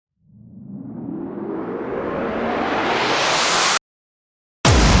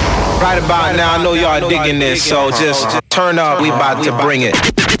Right about now, I know y'all digging this, so just turn up. We about to bring it.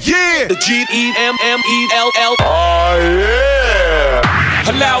 Yeah, the GEMMELL. Oh yeah.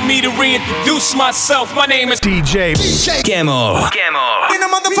 Allow me to reintroduce myself. My name is DJ Camo. In the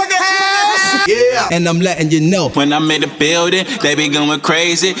motherfucking house. Yeah. And I'm letting you know, when I'm in the building, they be going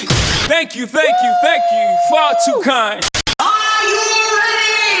crazy. Thank you. Far too kind. Are you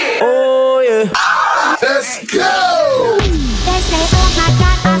ready? Oh yeah. Let's go. They say, oh my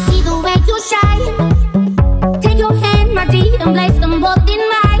God, I see the way you shine. Take your hand, my dear, and place them both in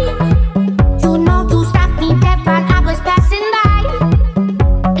mine. You know you stopped me dead while I was passing by.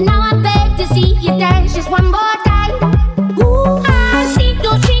 And now I beg to see you dance just one more time. Ooh, I see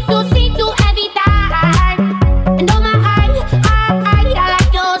you every time. And oh my, I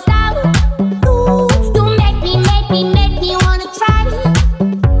like your style. Ooh, you make me wanna try.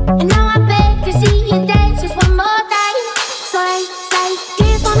 And now I beg to see you dance just one more time. So I say,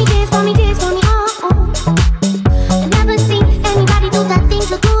 dance for me, oh, oh. I never seen anybody do the things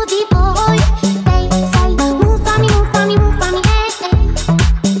you do before. They say, move for me, hey, hey.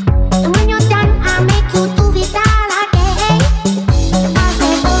 And when you're done, I'll make you do it all again. I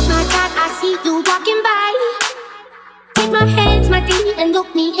say, oh my God, I see you walking by. Take my hands, my dear, and look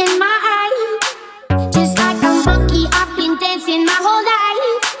me in my eye. Just like a monkey, I've been dancing my whole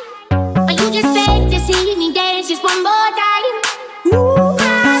life. But you just beg to see me dance just one more time. Ooh,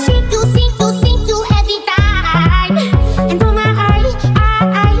 I see you every time. And oh my,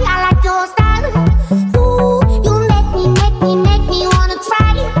 I like your style. Ooh, you make me wanna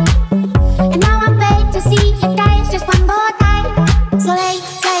try. And now I'm beg to see you dance just one more time. So they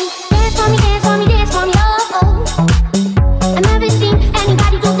say, dance for me, oh, oh. I never seen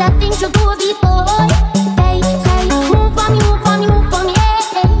anybody do the things you do before. They say, move for me, hey,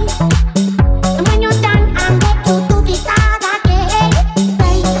 hey. And when you're done, I'm back to do the style.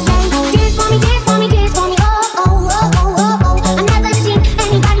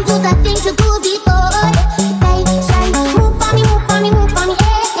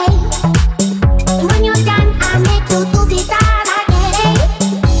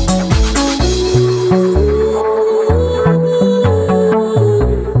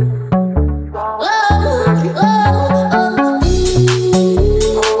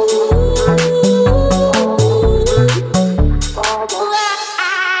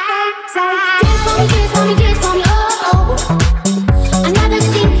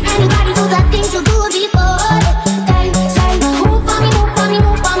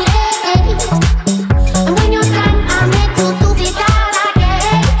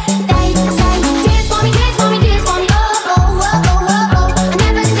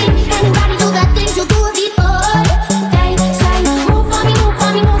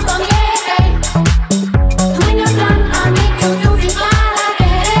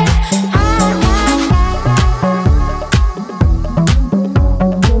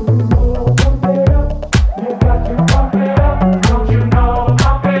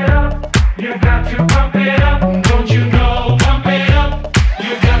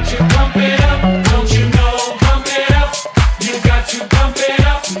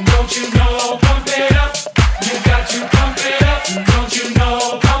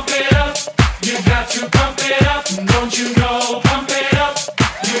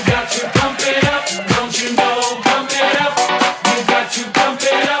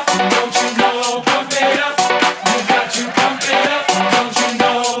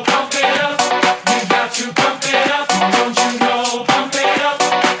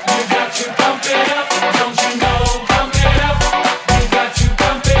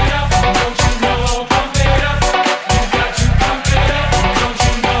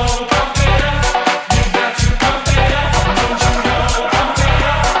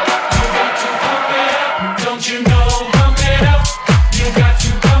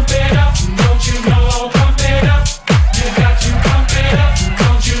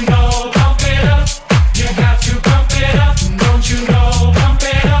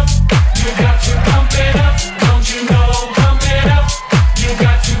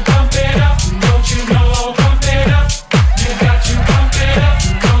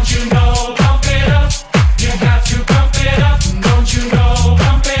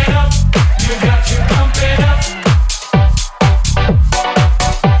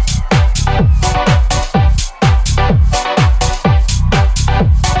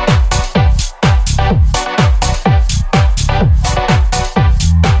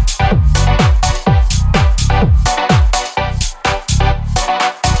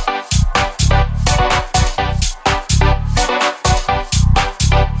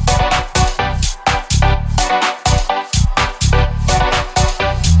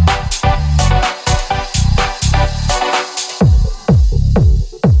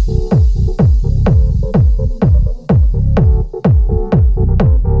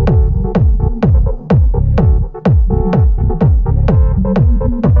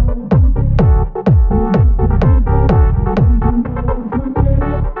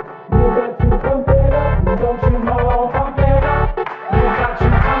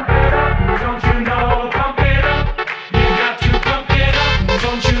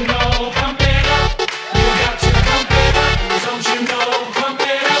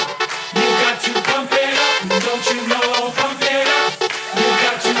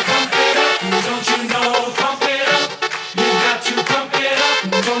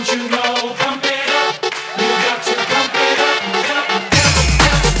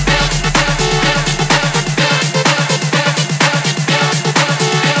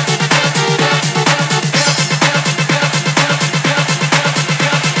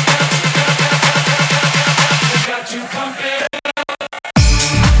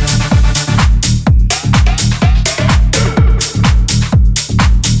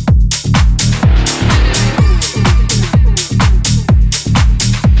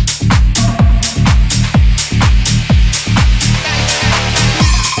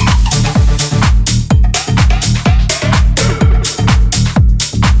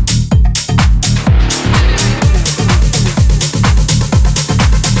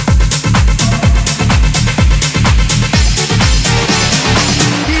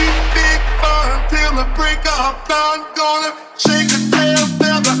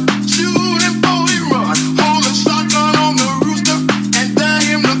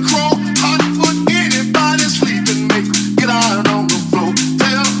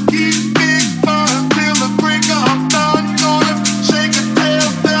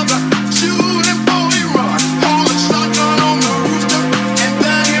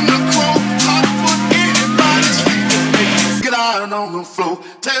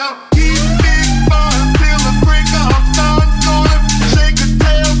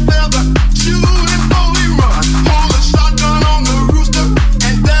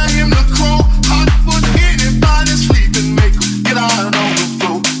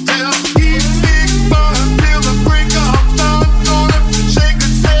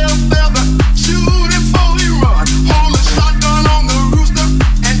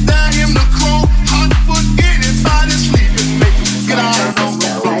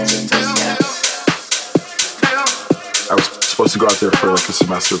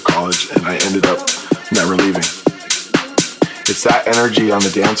 last year of college, and I ended up never leaving. It's that energy on the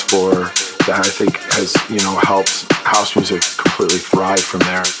dance floor that I think has, helped house music completely thrive from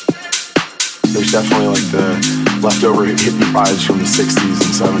there. There's definitely like the leftover hippie vibes from the 60s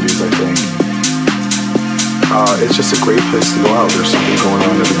and 70s, I think. It's just a great place to go out. There's something going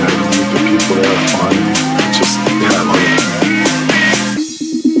on every night of the week. The people there are fun. It's just, I love it.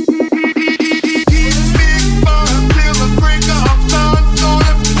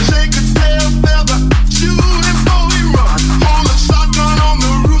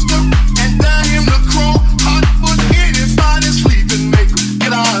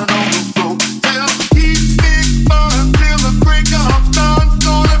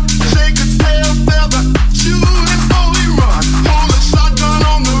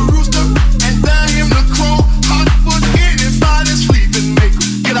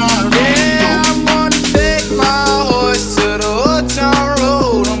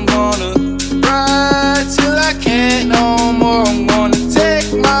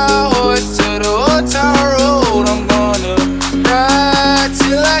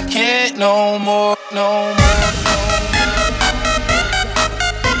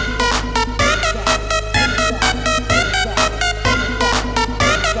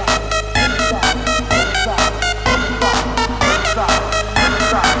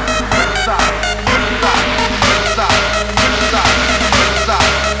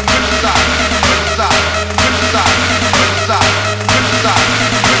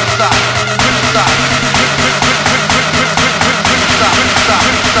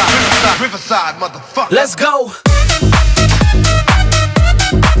 Let's go.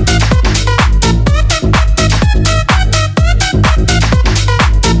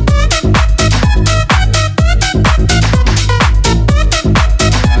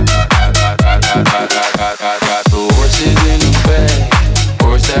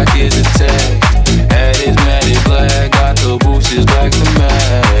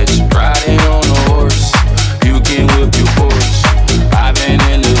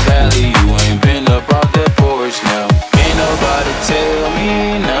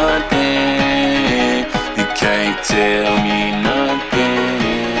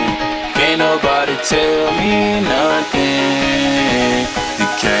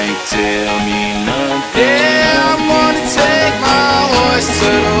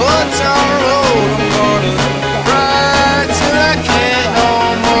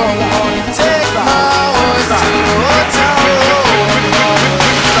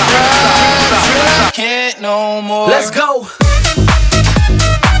 Let's go.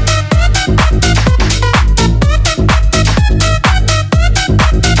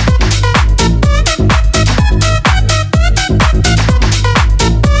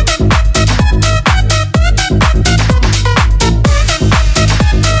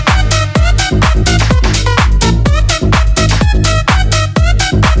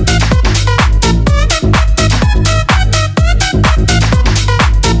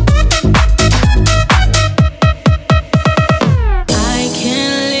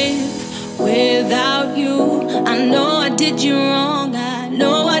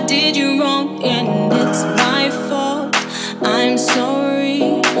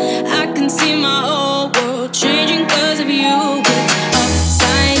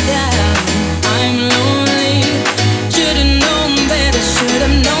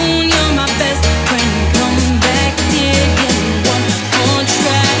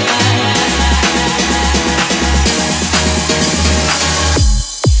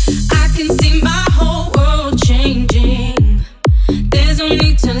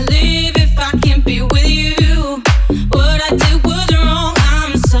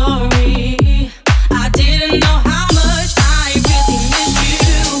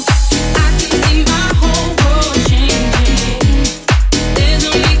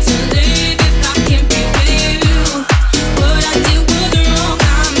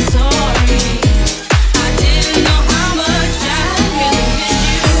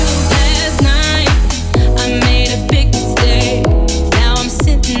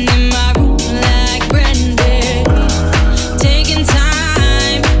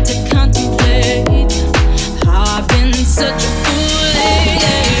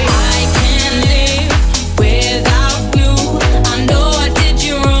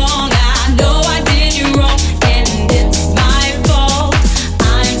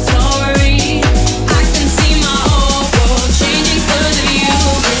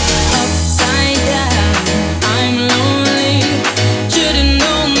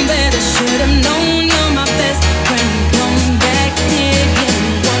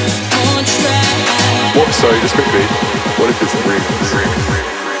 Sorry, just quickly. What if it's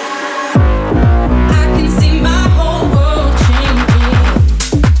three?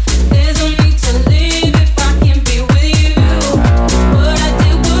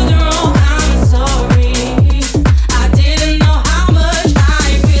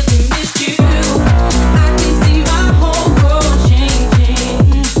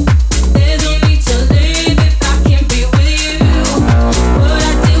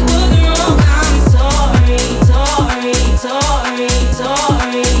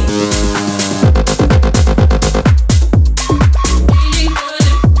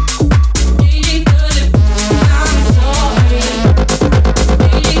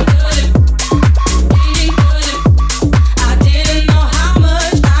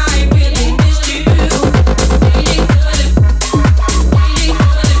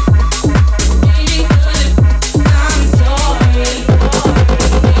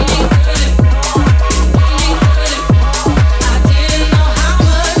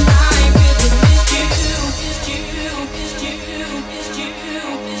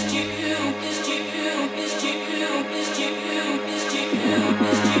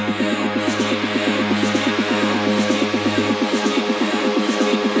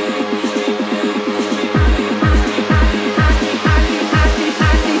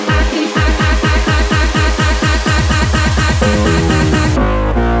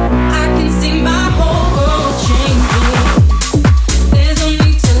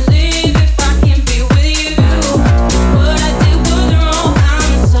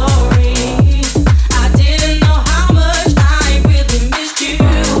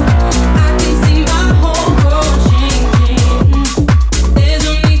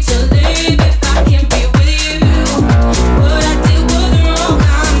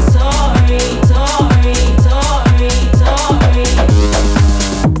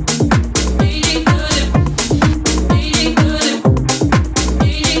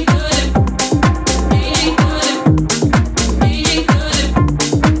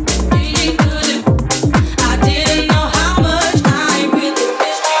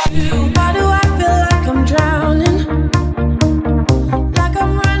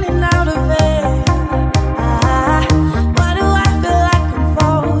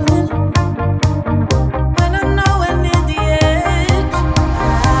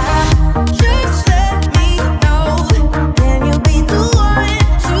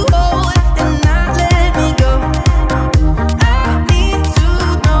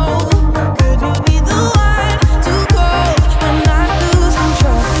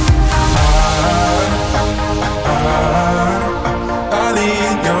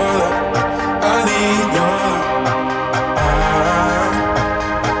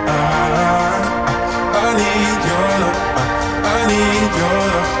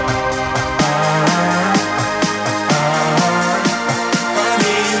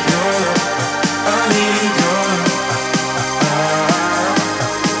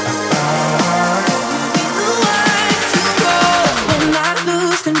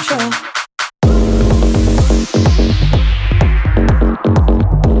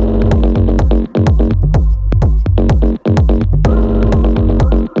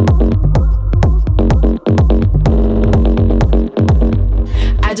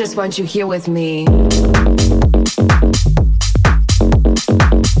 just want you here with me.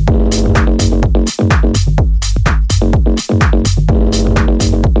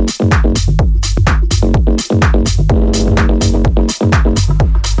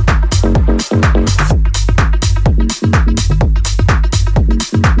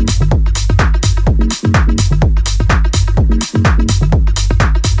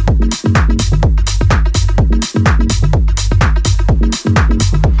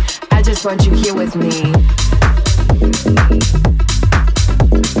 Want you here with me.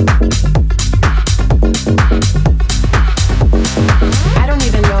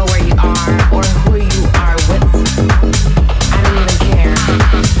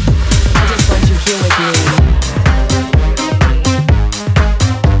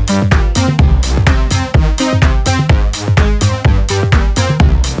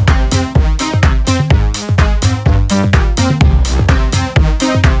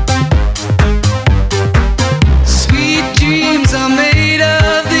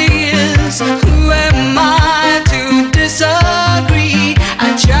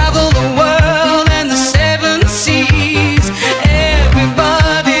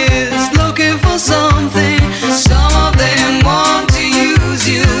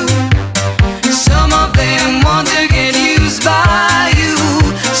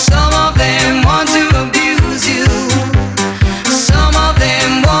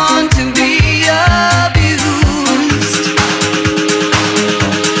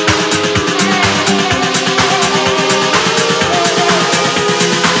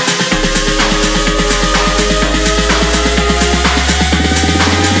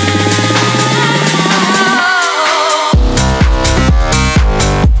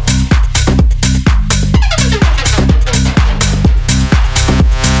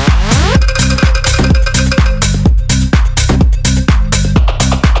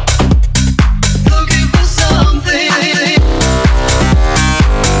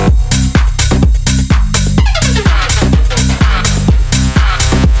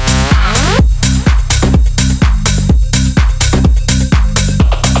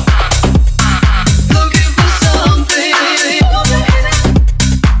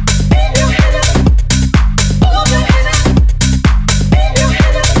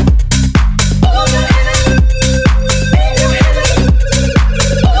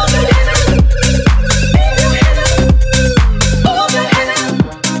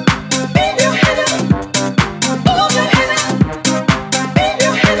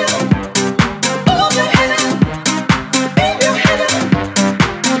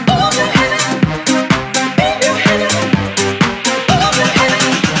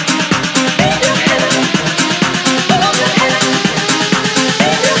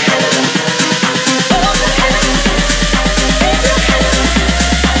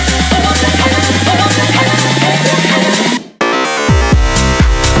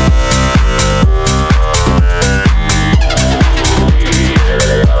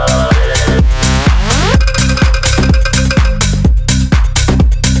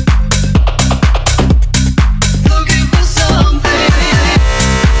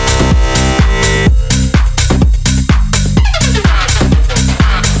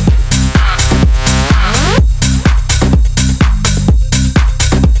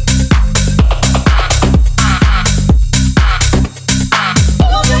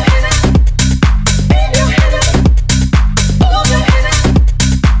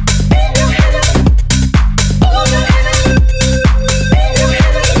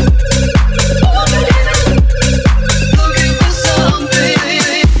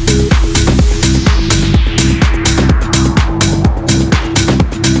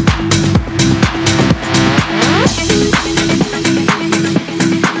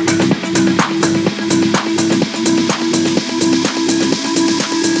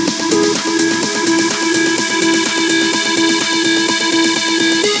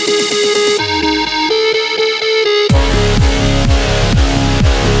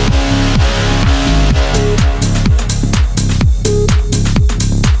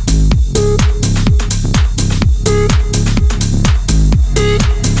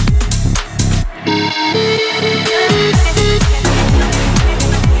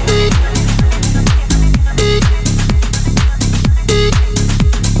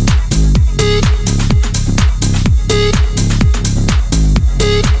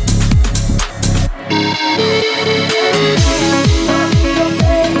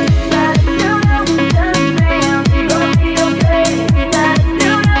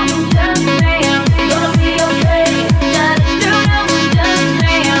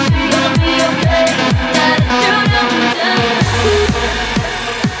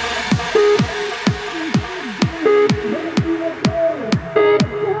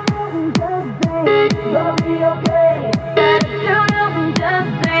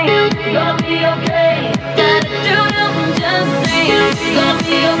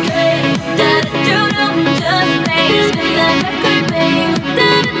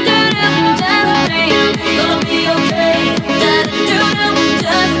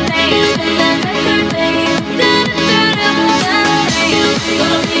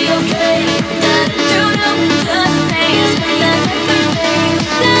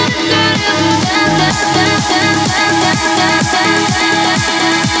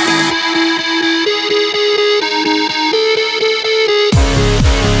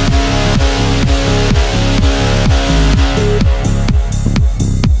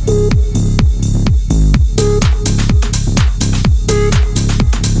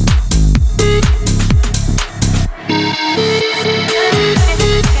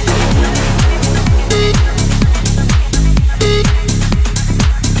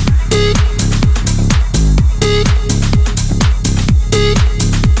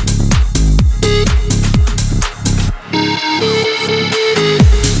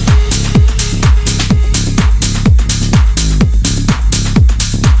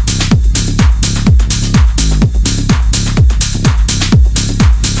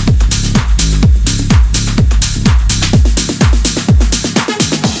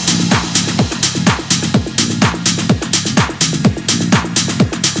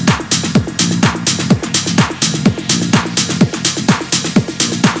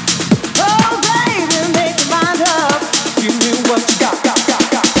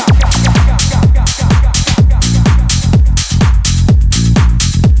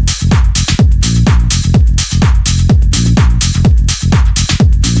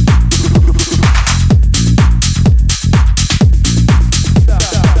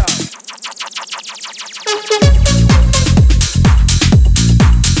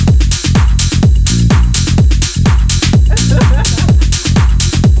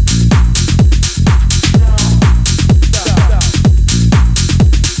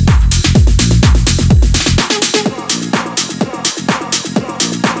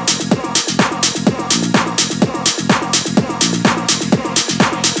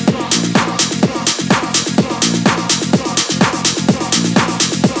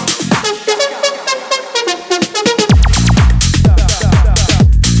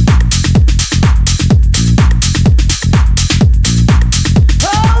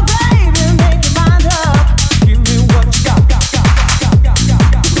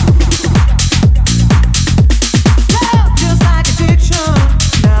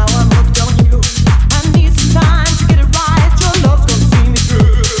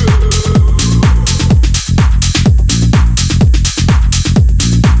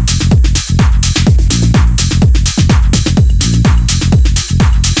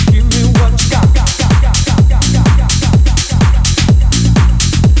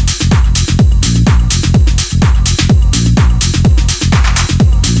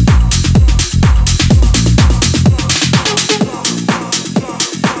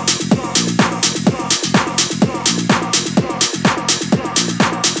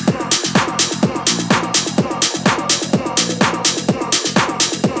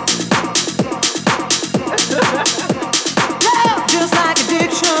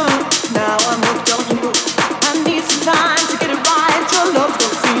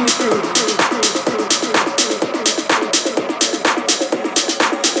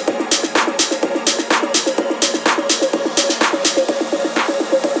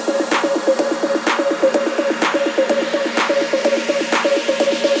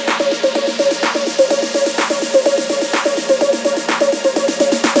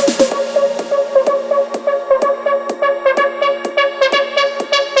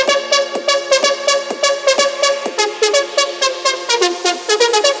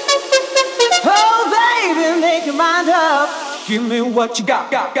 Give me what you got.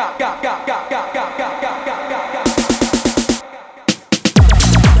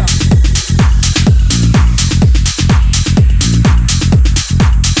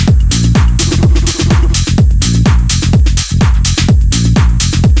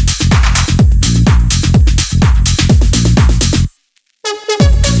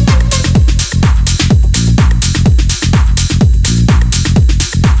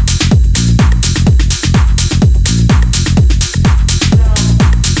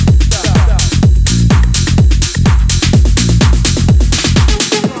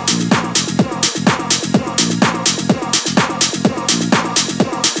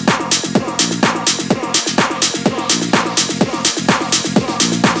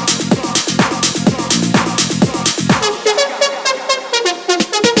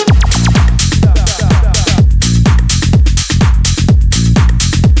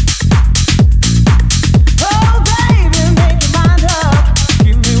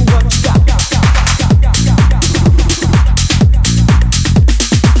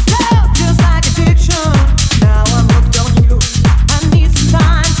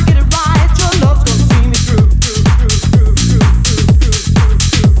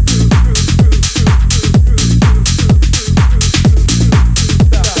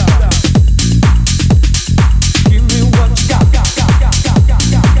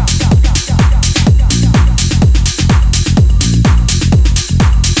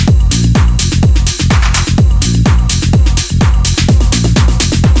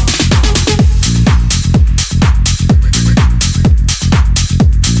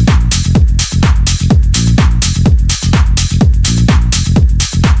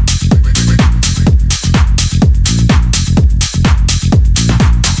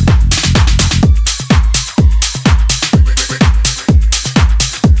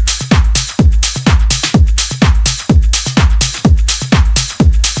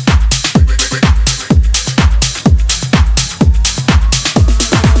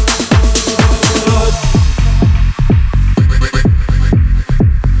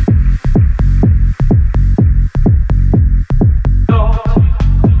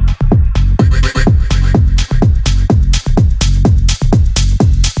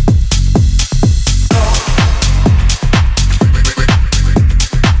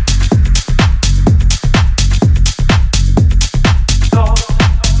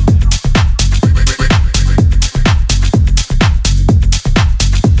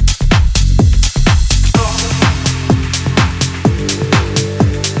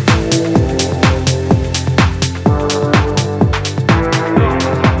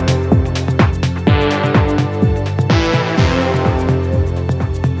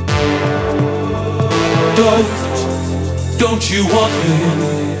 Don't you want me?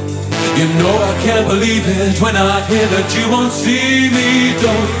 You know I can't believe it when I hear that you won't see me.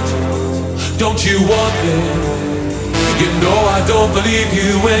 Don't you want me? You know I don't believe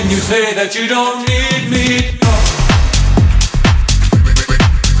you when you say that you don't need me.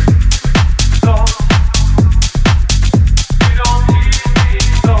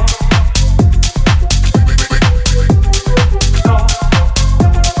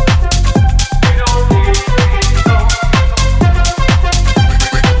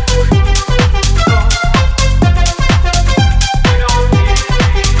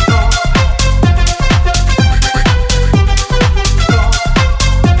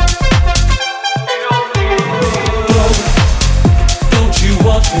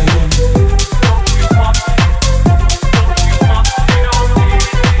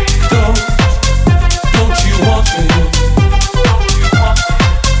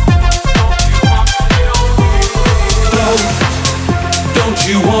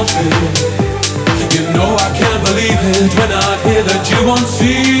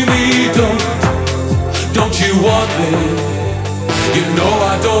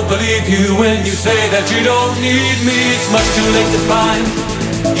 You don't need me, it's much too late to find.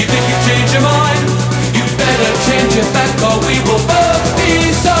 You think you've changed your mind? You better change it back or we will both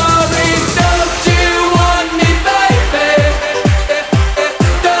be sorry.